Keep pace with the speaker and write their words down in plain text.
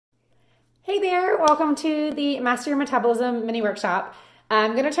Hey there, welcome to the Master Your Metabolism mini workshop.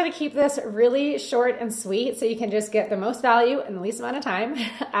 I'm gonna try to keep this really short and sweet so you can just get the most value in the least amount of time.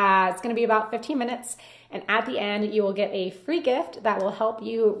 It's gonna be about 15 minutes, and at the end you will get a free gift that will help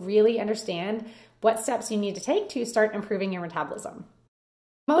you really understand what steps you need to take to start improving your metabolism.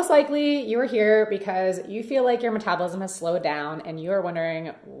 Most likely you are here because you feel like your metabolism has slowed down and you are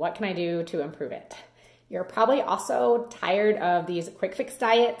wondering, what can I do to improve it? You're probably also tired of these quick fix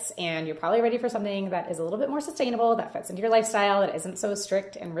diets, and you're probably ready for something that is a little bit more sustainable, that fits into your lifestyle, that isn't so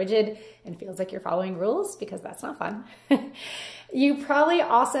strict and rigid and feels like you're following rules, because that's not fun. You probably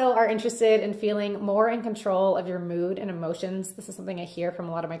also are interested in feeling more in control of your mood and emotions. This is something I hear from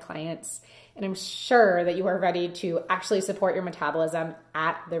a lot of my clients, and I'm sure that you are ready to actually support your metabolism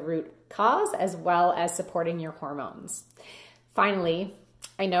at the root cause, as well as supporting your hormones. Finally,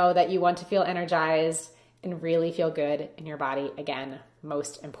 I know that you want to feel energized and really feel good in your body again,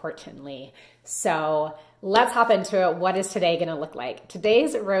 most importantly. So let's hop into it. What is today gonna look like?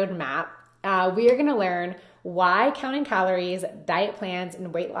 Today's roadmap, we are gonna learn why counting calories, diet plans,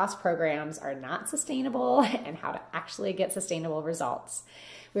 and weight loss programs are not sustainable and how to actually get sustainable results.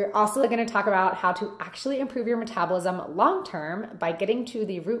 We're also gonna talk about how to actually improve your metabolism long-term by getting to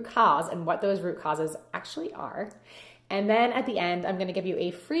the root cause and what those root causes actually are. And then at the end, I'm gonna give you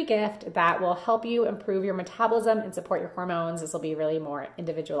a free gift that will help you improve your metabolism and support your hormones. This will be really more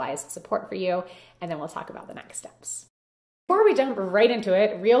individualized support for you. And then we'll talk about the next steps. Before we jump right into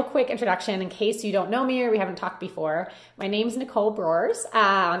it, real quick introduction in case you don't know me or we haven't talked before. My name's Nicole Brors.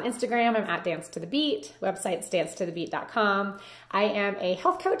 On Instagram, I'm at Dance to the Beat. Website's dancetothebeat.com. I am a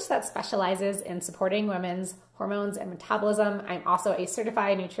health coach that specializes in supporting women's hormones and metabolism. I'm also a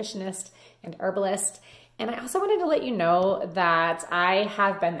certified nutritionist and herbalist. And I also wanted to let you know that I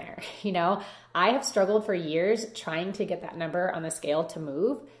have been there. I have struggled for years trying to get that number on the scale to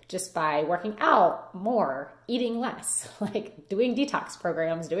move just by working out more, eating less, like doing detox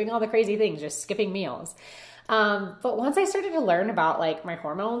programs, doing all the crazy things, just skipping meals. But once I started to learn about my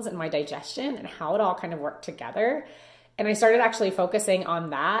hormones and my digestion and how it all kind of worked together, and I started actually focusing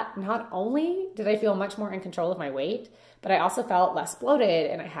on that, not only did I feel much more in control of my weight, but I also felt less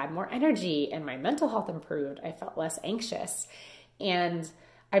bloated and I had more energy and my mental health improved. I felt less anxious. And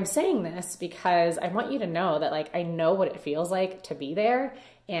I'm saying this because I want you to know that I know what it feels like to be there,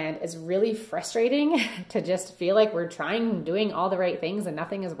 and it's really frustrating to just feel like we're doing all the right things and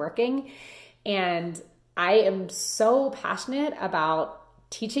nothing is working. And I am so passionate about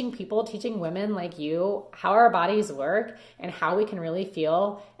teaching women like you how our bodies work and how we can really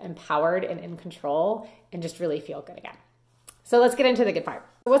feel empowered and in control and just really feel good again. So let's get into the good part.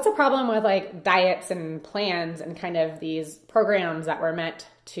 What's the problem with diets and plans and kind of these programs that were meant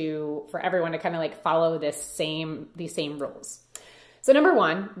for everyone to kind of follow these same rules? So number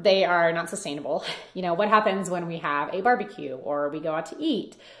one, they are not sustainable. What happens when we have a barbecue or we go out to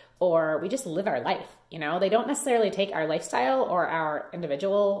eat or we just live our life? They don't necessarily take our lifestyle or our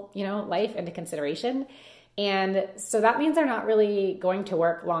individual, life into consideration. And so that means they're not really going to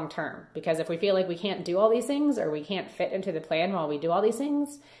work long term, because if we feel like we can't do all these things or we can't fit into the plan while we do all these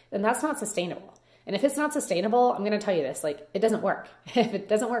things, then that's not sustainable. And if it's not sustainable, I'm going to tell you this, it doesn't work. If it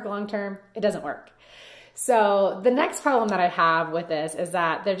doesn't work long term, it doesn't work. So the next problem that I have with this is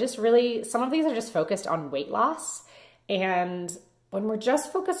that some of these are just focused on weight loss. And when we're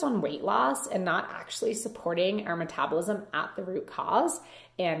just focused on weight loss and not actually supporting our metabolism at the root cause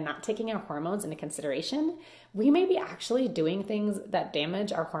and not taking our hormones into consideration, we may be actually doing things that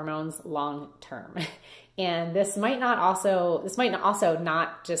damage our hormones long term. And this might also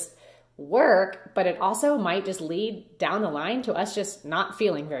not just work, but it also might just lead down the line to us just not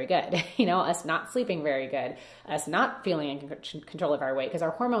feeling very good, us not sleeping very good, us not feeling in control of our weight, because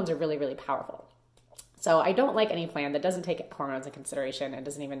our hormones are really, really powerful. So I don't like any plan that doesn't take hormones in consideration and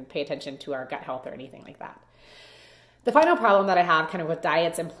doesn't even pay attention to our gut health or anything like that. The final problem that I have kind of with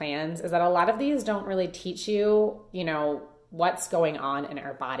diets and plans is that a lot of these don't really teach you, what's going on in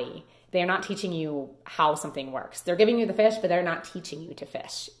our body. They're not teaching you how something works. They're giving you the fish, but they're not teaching you to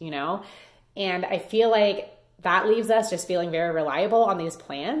fish, And I feel like that leaves us just feeling very reliable on these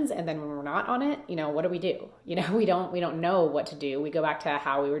plans. And then when we're not on it, what do? We don't know what to do. We go back to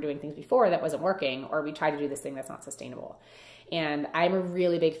how we were doing things before that wasn't working, or we try to do this thing that's not sustainable. And I'm a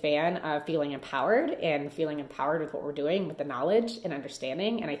really big fan of feeling empowered with what we're doing, with the knowledge and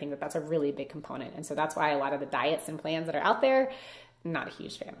understanding. And I think that that's a really big component. And so that's why a lot of the diets and plans that are out there, I'm not a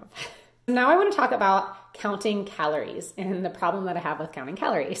huge fan of. Now I want to talk about counting calories and the problem that I have with counting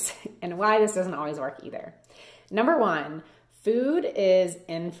calories and why this doesn't always work either. Number one, Food is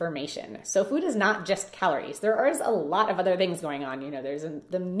information. So food is not just calories. There is a lot of other things going on. There's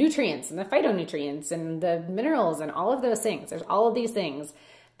the nutrients and the phytonutrients and the minerals and all of those things. There's all of these things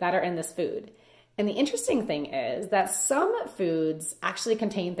that are in this food. And the interesting thing is that some foods actually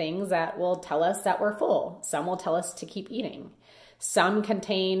contain things that will tell us that we're full. Some will tell us to keep eating. Some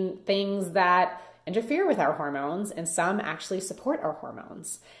contain things that interfere with our hormones, and some actually support our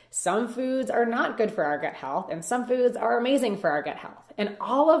hormones. Some foods are not good for our gut health, and some foods are amazing for our gut health. And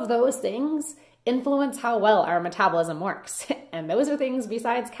all of those things influence how well our metabolism works. And those are things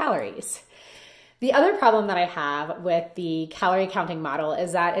besides calories. The other problem that I have with the calorie counting model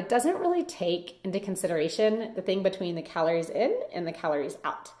is that it doesn't really take into consideration the thing between the calories in and the calories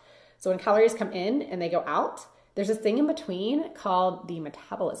out. So when calories come in and they go out, there's this thing in between called the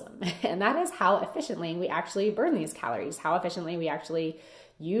metabolism. And that is how efficiently we actually burn these calories, how efficiently we actually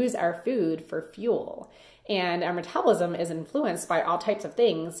use our food for fuel. And our metabolism is influenced by all types of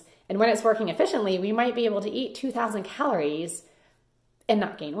things. And when it's working efficiently, we might be able to eat 2,000 calories and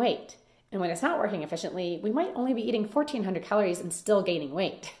not gain weight. And when it's not working efficiently, we might only be eating 1,400 calories and still gaining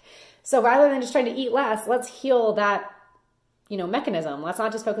weight. So rather than just trying to eat less, let's heal that mechanism. Let's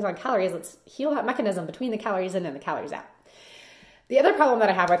not just focus on calories. Let's heal that mechanism between the calories in and the calories out. The other problem that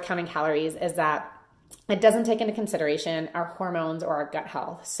I have with counting calories is that it doesn't take into consideration our hormones or our gut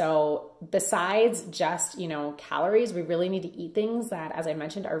health. So besides just, calories, we really need to eat things that, as I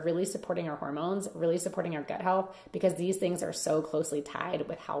mentioned, are really supporting our hormones, really supporting our gut health, because these things are so closely tied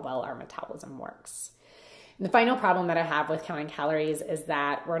with how well our metabolism works. And the final problem that I have with counting calories is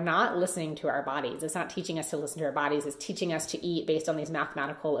that we're not listening to our bodies. It's not teaching us to listen to our bodies. It's teaching us to eat based on these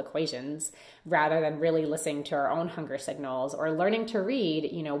mathematical equations rather than really listening to our own hunger signals or learning to read,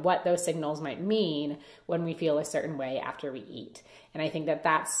 what those signals might mean when we feel a certain way after we eat. And I think that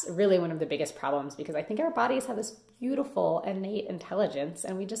that's really one of the biggest problems, because I think our bodies have this beautiful innate intelligence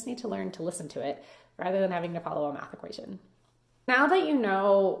and we just need to learn to listen to it rather than having to follow a math equation. Now that you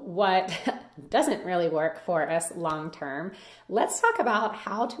know what doesn't really work for us long term, let's talk about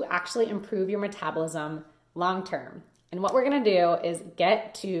how to actually improve your metabolism long term. And what we're going to do is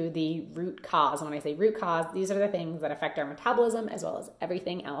get to the root cause. And when I say root cause, these are the things that affect our metabolism as well as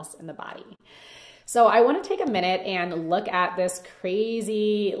everything else in the body. So I want to take a minute and look at this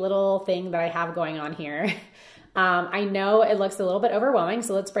crazy little thing that I have going on here. I know it looks a little bit overwhelming,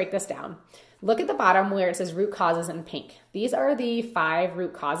 so let's break this down. Look at the bottom where it says root causes in pink. These are the 5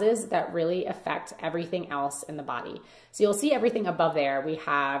 root causes that really affect everything else in the body. So you'll see everything above there. We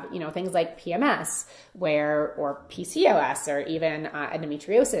have, things like PMS or PCOS, or even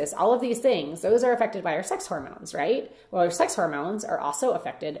endometriosis. All of these things, those are affected by our sex hormones, right? Well, our sex hormones are also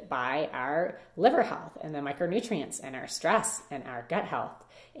affected by our liver health and the micronutrients and our stress and our gut health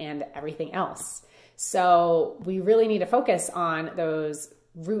and everything else. So we really need to focus on those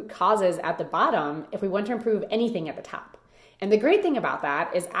root causes at the bottom if we want to improve anything at the top. And the great thing about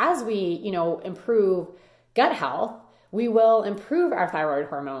that is as we, improve gut health, we will improve our thyroid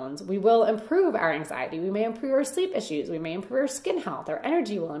hormones. We will improve our anxiety. We may improve our sleep issues. We may improve our skin health. Our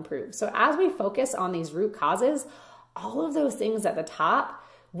energy will improve. So as we focus on these root causes, all of those things at the top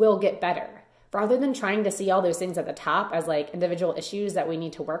will get better. Rather than trying to see all those things at the top as like individual issues that we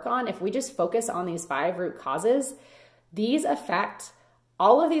need to work on, if we just focus on these 5 root causes, these affect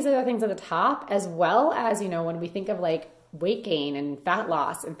all of these other things at the top, as well as, when we think of like weight gain and fat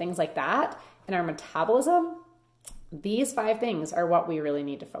loss and things like that in our metabolism, these 5 things are what we really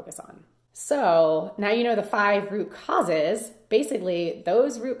need to focus on. So now you know the 5 root causes. Basically,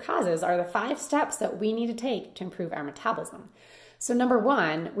 those root causes are the 5 steps that we need to take to improve our metabolism. So number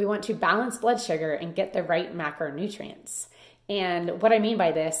 1, we want to balance blood sugar and get the right macronutrients. And what I mean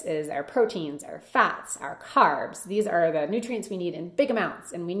by this is our proteins, our fats, our carbs. These are the nutrients we need in big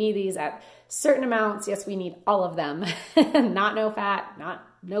amounts, and we need these at certain amounts. Yes, we need all of them, not no fat, not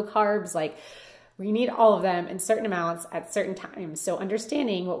no carbs. Like we need all of them in certain amounts at certain times. So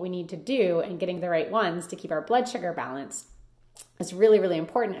understanding what we need to do and getting the right ones to keep our blood sugar balanced is really, really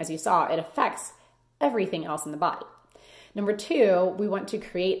important. As you saw, it affects everything else in the body. Number 2, we want to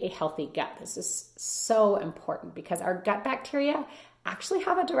create a healthy gut. This is so important because our gut bacteria actually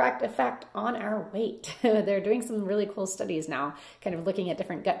have a direct effect on our weight. They're doing some really cool studies now, kind of looking at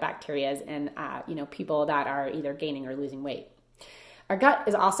different gut bacteria in people that are either gaining or losing weight. Our gut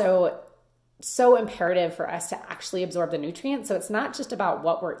is also so imperative for us to actually absorb the nutrients. So it's not just about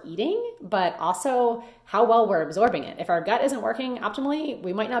what we're eating, but also how well we're absorbing it. If our gut isn't working optimally,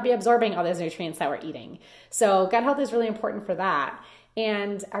 we might not be absorbing all those nutrients that we're eating. So gut health is really important for that.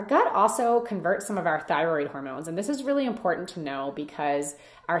 And our gut also converts some of our thyroid hormones. And this is really important to know because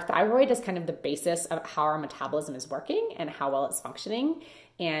our thyroid is kind of the basis of how our metabolism is working and how well it's functioning.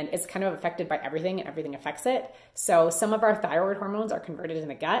 And it's kind of affected by everything, and everything affects it. So some of our thyroid hormones are converted in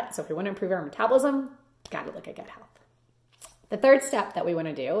the gut. So if we want to improve our metabolism, got to look at gut health. The third step that we want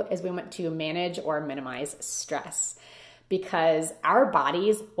to do is we want to manage or minimize stress, because our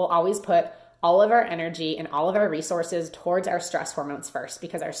bodies will always put all of our energy and all of our resources towards our stress hormones first,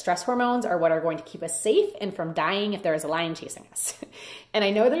 because our stress hormones are what are going to keep us safe and from dying if there is a lion chasing us. And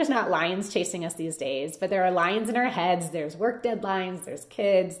I know there's not lions chasing us these days, but there are lions in our heads. There's work deadlines, there's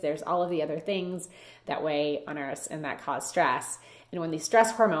kids, there's all of the other things that weigh on us and that cause stress. And when these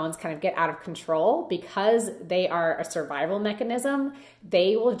stress hormones kind of get out of control, because they are a survival mechanism,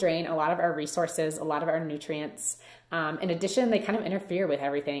 they will drain a lot of our resources, a lot of our nutrients. In addition, they kind of interfere with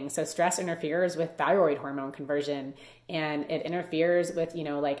everything. So stress interferes with thyroid hormone conversion, and it interferes with,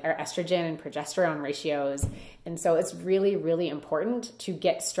 like our estrogen and progesterone ratios. And so it's really, really important to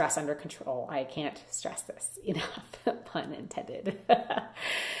get stress under control. I can't stress this enough, pun intended.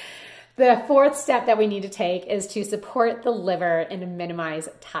 The fourth step that we need to take is to support the liver and minimize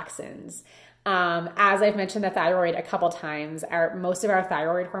toxins. As I've mentioned the thyroid a couple times, most of our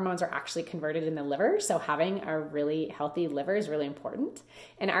thyroid hormones are actually converted in the liver. So having a really healthy liver is really important.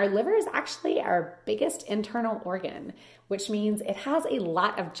 And our liver is actually our biggest internal organ, which means it has a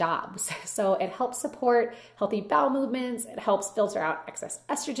lot of jobs. So it helps support healthy bowel movements. It helps filter out excess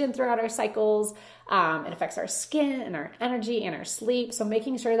estrogen throughout our cycles. It affects our skin and our energy and our sleep. So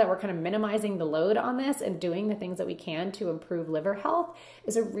making sure that we're kind of minimizing the load on this and doing the things that we can to improve liver health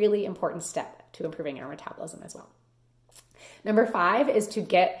is a really important step to improving our metabolism as well. Number 5 is to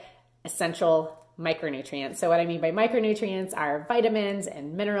get essential micronutrients. So what I mean by micronutrients are vitamins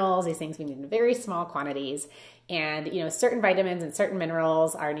and minerals, these things we need in very small quantities. And, certain vitamins and certain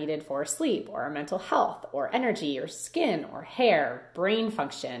minerals are needed for sleep or mental health or energy or skin or hair, brain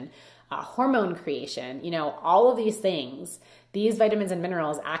function, hormone creation, all of these things. These vitamins and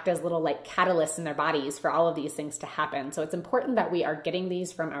minerals act as little catalysts in their bodies for all of these things to happen. So it's important that we are getting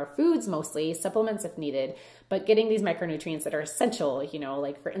these from our foods mostly, supplements if needed, but getting these micronutrients that are essential,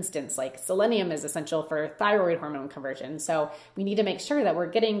 for instance, selenium is essential for thyroid hormone conversion. So we need to make sure that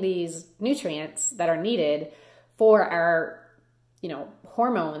we're getting these nutrients that are needed for our,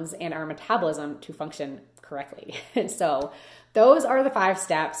 hormones and our metabolism to function correctly. So those are the 5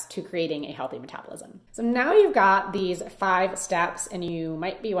 steps to creating a healthy metabolism. So now you've got these 5 steps and you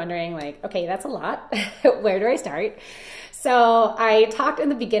might be wondering okay, that's a lot. Where do I start? So I talked in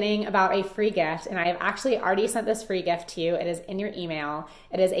the beginning about a free gift, and I have actually already sent this free gift to you. It is in your email.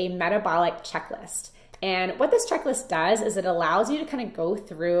 It is a metabolic checklist. And what this checklist does is it allows you to kind of go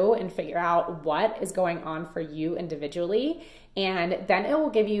through and figure out what is going on for you individually. And then it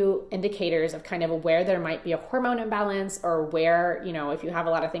will give you indicators of kind of where there might be a hormone imbalance, or where, if you have a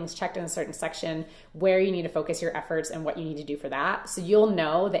lot of things checked in a certain section, where you need to focus your efforts and what you need to do for that. So you'll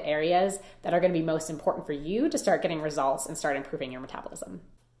know the areas that are going to be most important for you to start getting results and start improving your metabolism.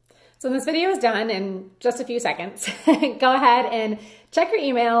 So this video is done in just a few seconds. Go ahead and check your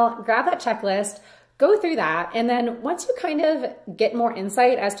email, grab that checklist, go through that. And then once you kind of get more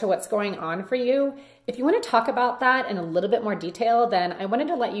insight as to what's going on for you, if you want to talk about that in a little bit more detail, then I wanted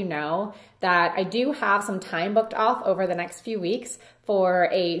to let you know that I do have some time booked off over the next few weeks for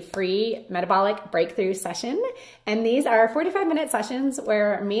a free metabolic breakthrough session. And these are 45-minute sessions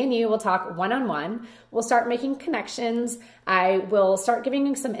where me and you will talk one-on-one. We'll start making connections. I will start giving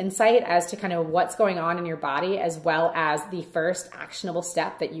you some insight as to kind of what's going on in your body, as well as the first actionable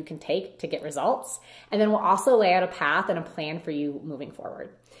step that you can take to get results. And then we'll also lay out a path and a plan for you moving forward.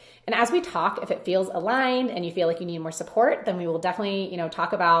 And as we talk, if it feels aligned and you feel like you need more support, then we will definitely,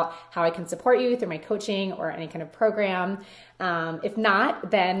 talk about how I can support you through my coaching or any kind of program. If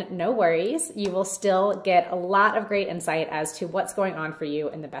not, then no worries. You will still get a lot of great insight as to what's going on for you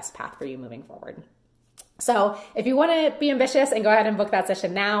and the best path for you moving forward. So if you want to be ambitious and go ahead and book that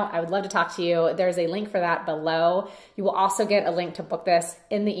session now, I would love to talk to you. There's a link for that below. You will also get a link to book this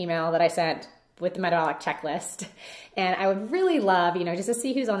in the email that I sent with the metabolic checklist. And I would really love, just to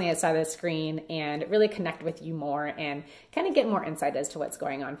see who's on the other side of the screen and really connect with you more and kind of get more insight as to what's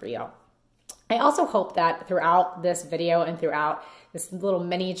going on for you. I also hope that throughout this video and throughout this little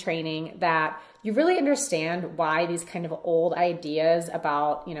mini training that you really understand why these kind of old ideas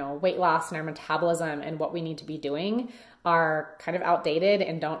about, weight loss and our metabolism and what we need to be doing are kind of outdated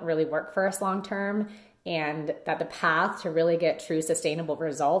and don't really work for us long term. And that the path to really get true sustainable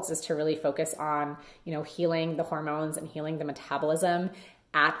results is to really focus on, healing the hormones and healing the metabolism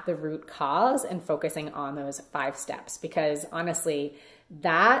at the root cause and focusing on those 5 steps, because honestly,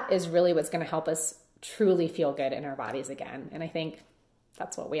 that is really what's going to help us truly feel good in our bodies again. And I think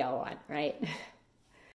that's what we all want, right?